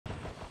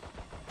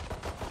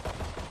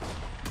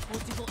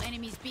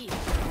Enemies B.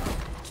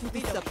 To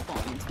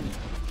disappoint me.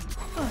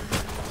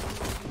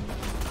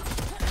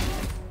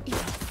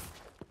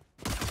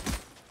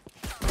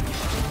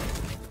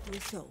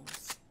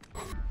 Results.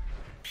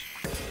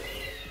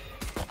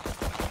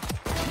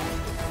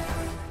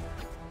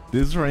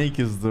 This rank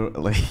is the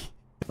like.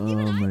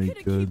 Oh my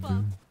god,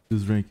 dude.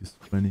 This rank is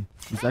funny.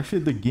 It's actually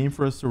the game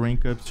for us to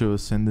rank up to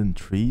Ascendant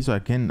 3, so I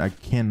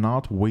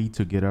cannot wait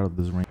to get out of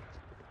this rank.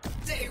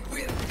 They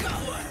will go.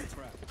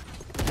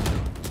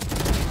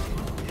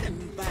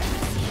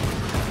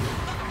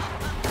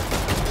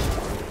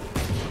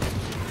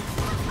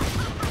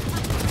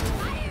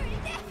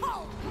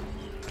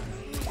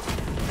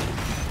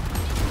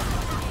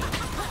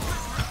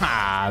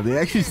 Ah, they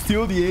actually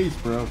steal the ace,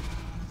 bro.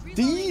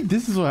 See,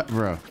 this is what,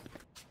 bro.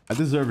 I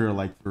deserve your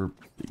like for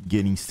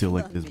getting still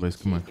like this, boys.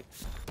 Come on.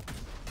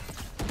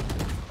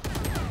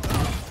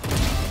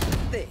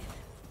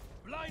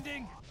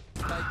 Blinding.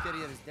 My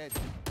career is dead.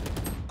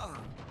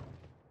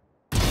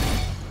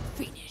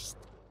 Finished.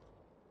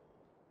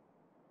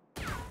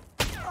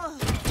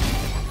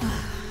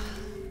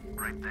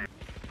 Right there.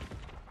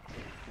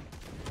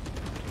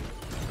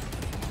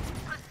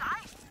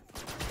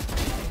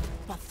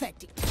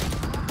 Pathetic.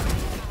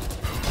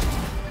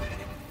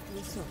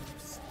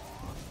 Results.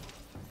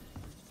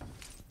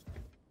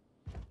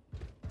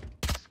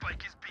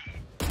 Spike is B.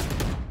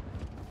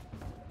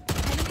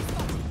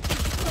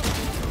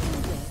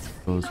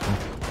 Close, bro.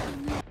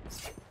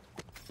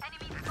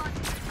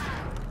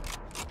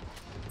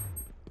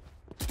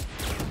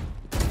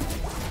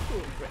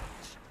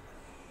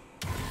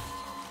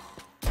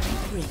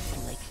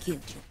 Grateful I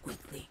killed you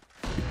quickly.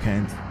 You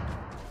can't.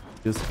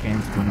 Just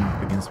can't win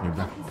against me,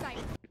 bro.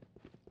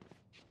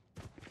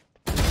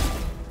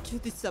 To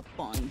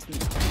disappoint me.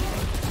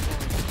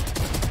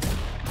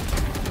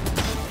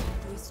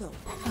 Result.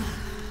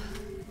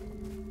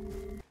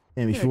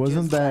 And if it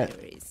wasn't that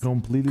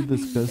completely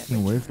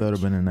disgusting whiff, that would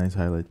have been a nice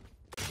highlight.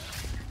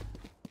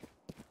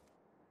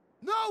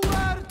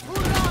 Nowhere to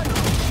run.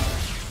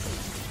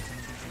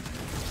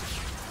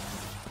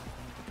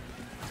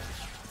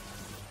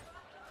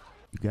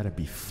 You gotta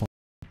be fucking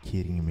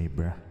kidding me,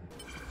 bro.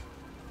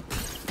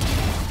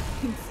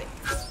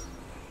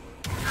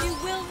 You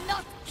will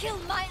not kill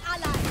my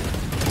ally.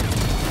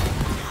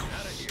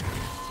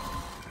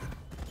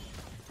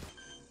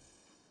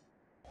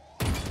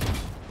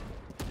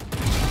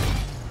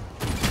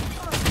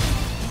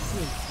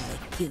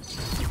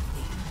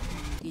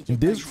 In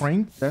this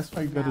rank, that's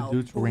what you gotta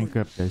do to rank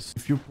up, guys.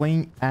 If you're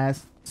playing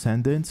as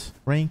Ascendant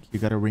rank, you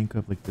gotta rank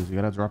up like this. You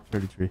gotta drop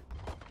 33.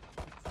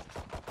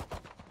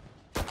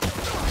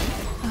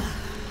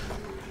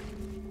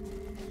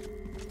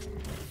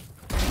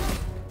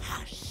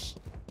 Hush.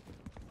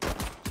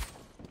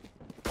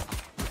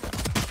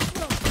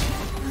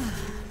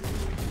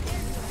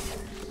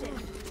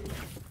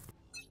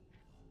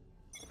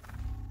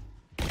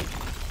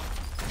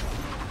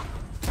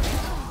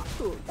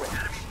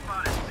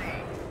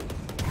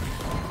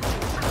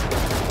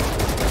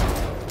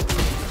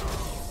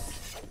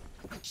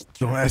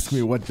 Don't ask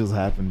me what just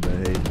happened, but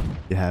hey,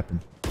 it happened.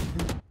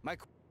 My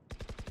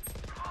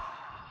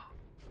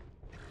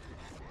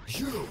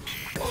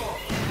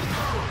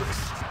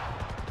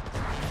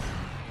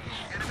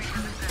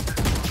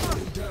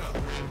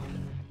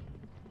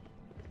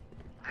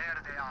there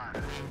they are.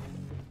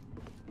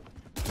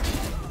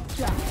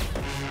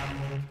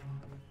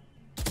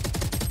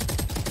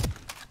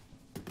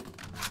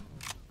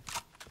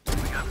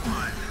 We got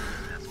one.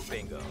 That's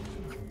bingo.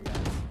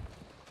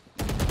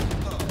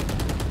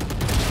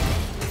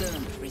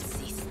 Don't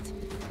resist.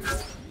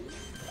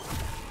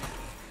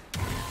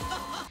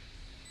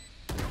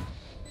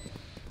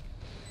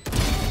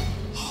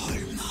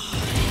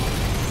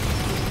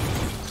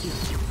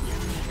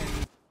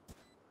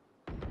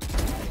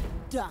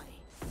 Die.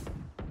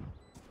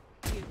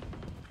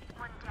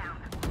 One down.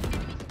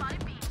 Enemy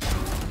spotted B.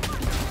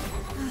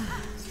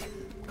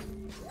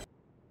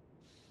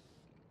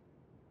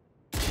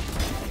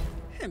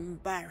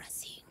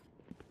 Embarrassing.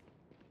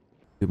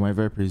 Dude, my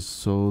Viper is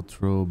so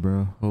troll,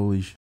 bro.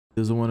 Holy shit.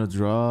 Doesn't want to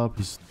drop.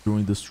 He's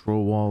throwing the straw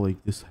wall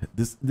like this.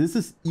 This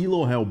is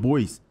elo hell,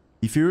 boys.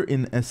 If you're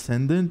in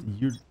Ascendant,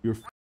 you're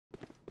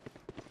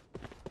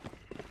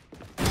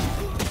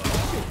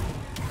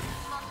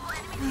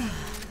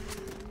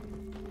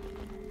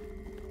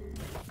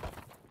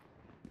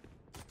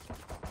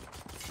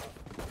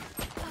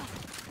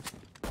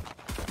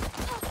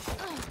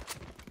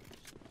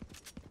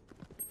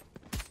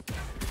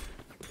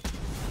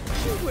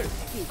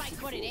Spike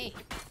spotted A.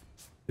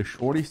 the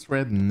shorty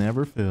thread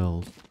never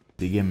fails.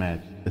 They get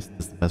mad. That's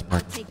the best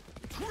part. Take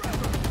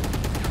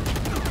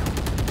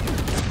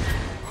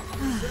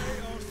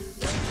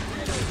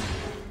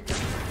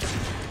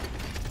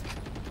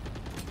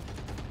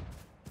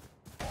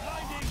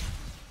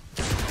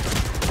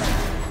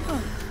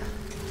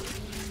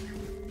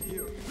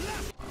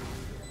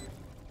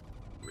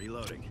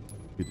Reloading.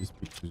 Dude, this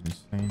picture's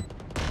insane.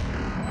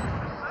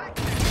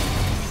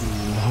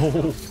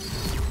 Whoa.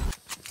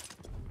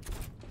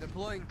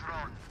 Deploying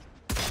drone.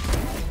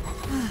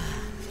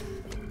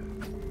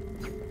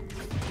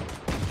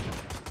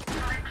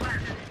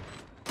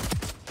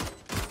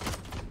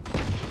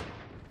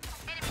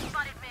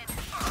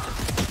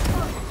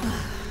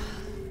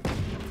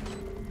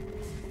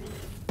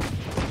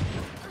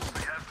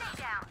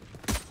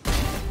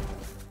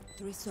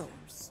 3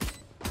 souls.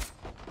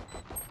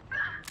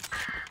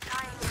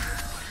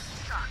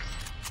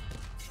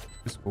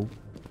 Let's go.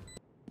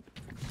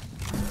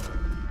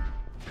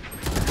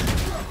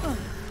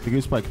 Peguei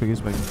o spike, peguei o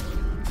spike.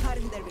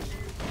 Cutting their vision.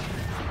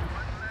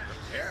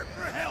 Prepare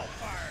for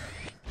hellfire.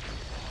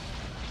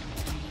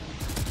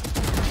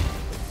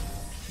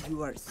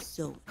 You are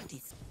so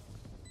dis.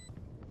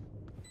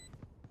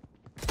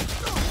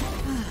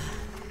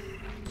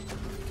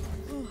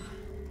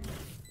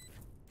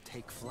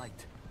 Take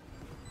flight.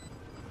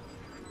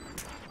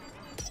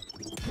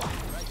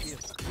 Right here.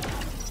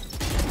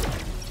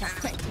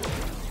 Perfect.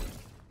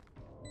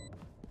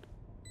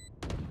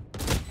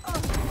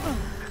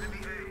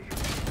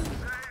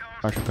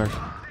 Caixa,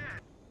 caixa.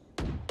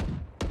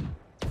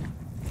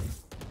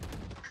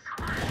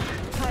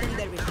 Cutting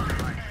their vision.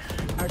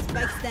 Our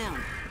spikes down.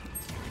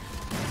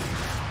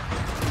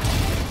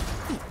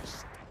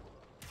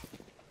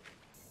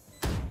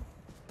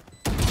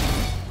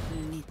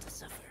 You need to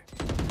suffer.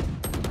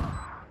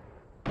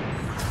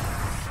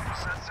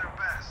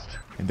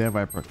 And that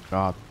Viper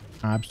got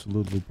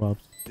absolutely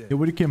pops. Yeah,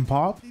 what you can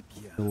pop?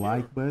 The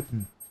like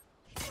button.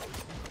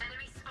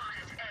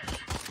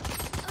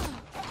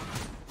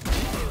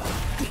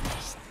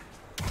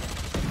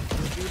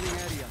 Revealing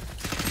area.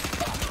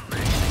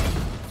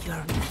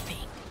 You're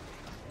nothing.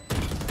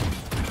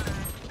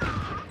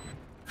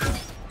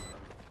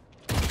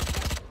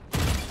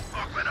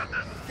 Open up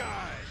the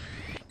sky.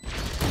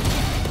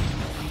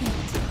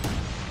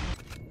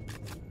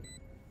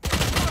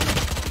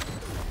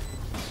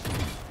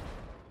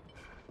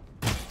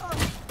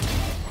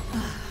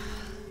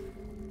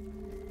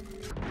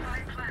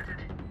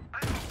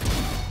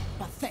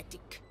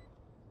 Pathetic.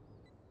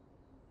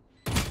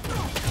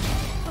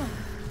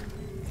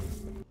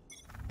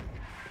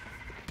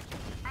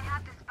 I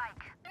have the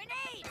spike.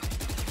 Grenade!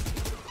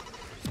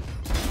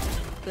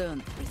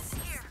 Don't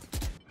resist.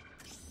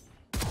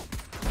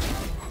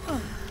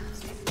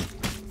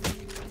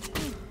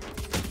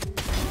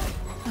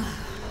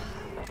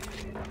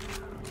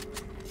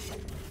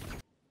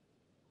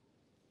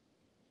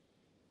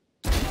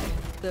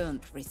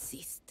 Don't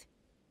resist.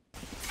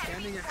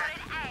 Scanning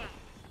ahead.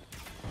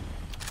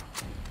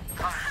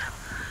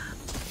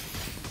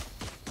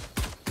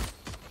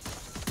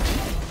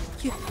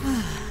 You.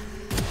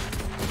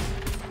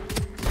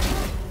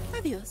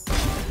 Adios.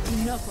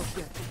 Enough of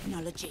your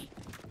technology.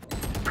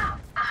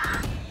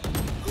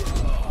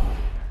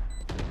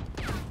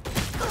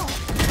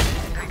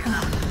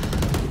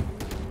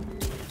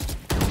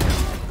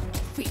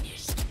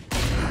 Finished.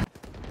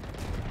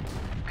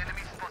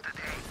 Enemy spotted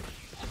A.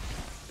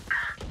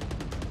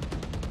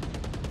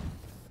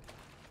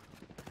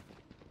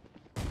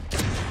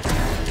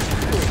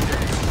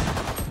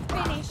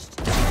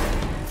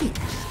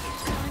 Finished.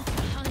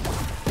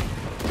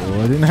 Oh,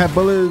 I didn't have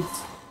bullets.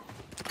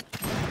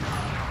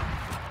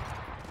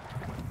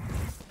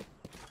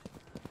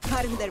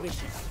 Cutting their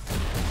vision.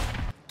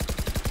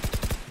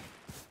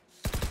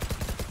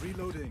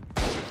 Reloading.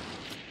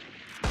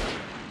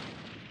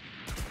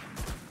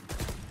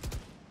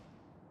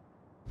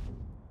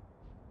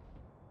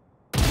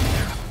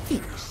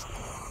 Finished.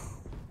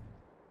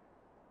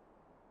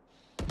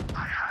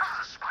 I have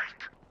the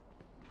spike.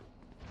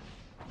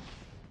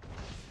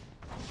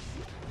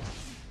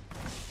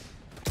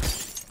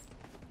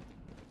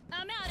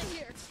 I'm out of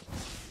here.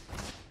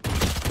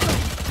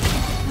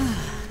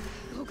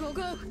 Go, go,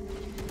 go.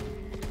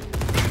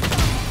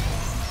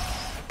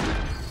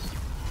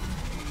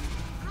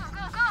 Go,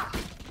 go, go.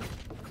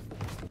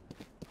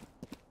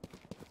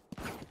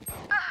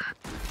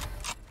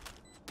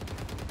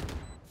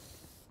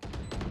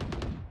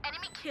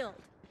 Enemy killed.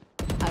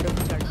 Out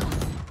of charges.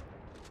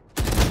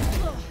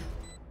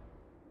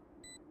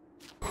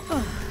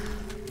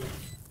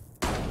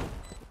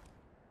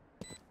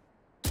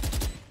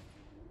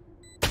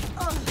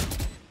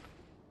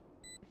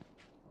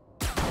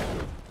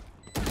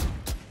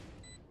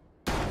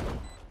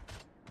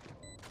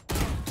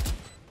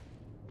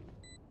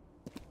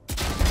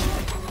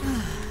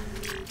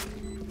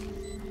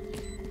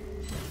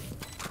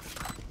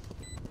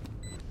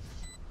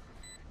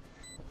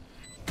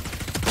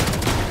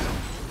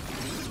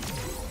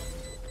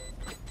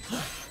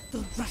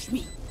 Don't rush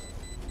me.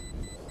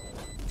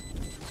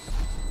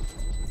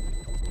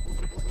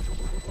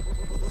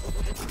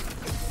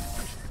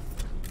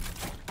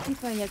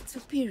 If I act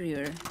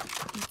superior,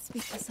 it's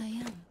because I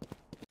am.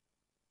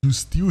 You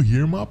still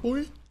here, my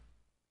boy?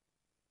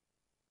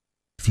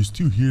 If you're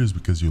still here, it's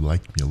because you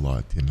like me a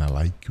lot and I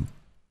like you.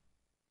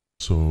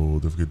 So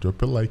don't forget to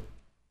drop a like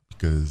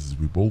because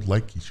we both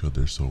like each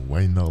other. So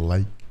why not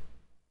like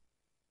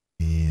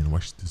and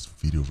watch this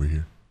video over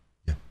here?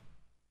 Yeah,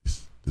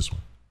 this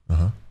one.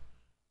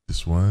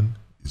 This one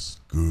is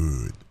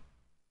good.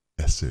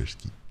 Yes,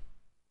 Sersky.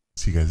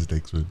 See you guys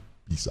next one.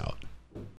 Peace out.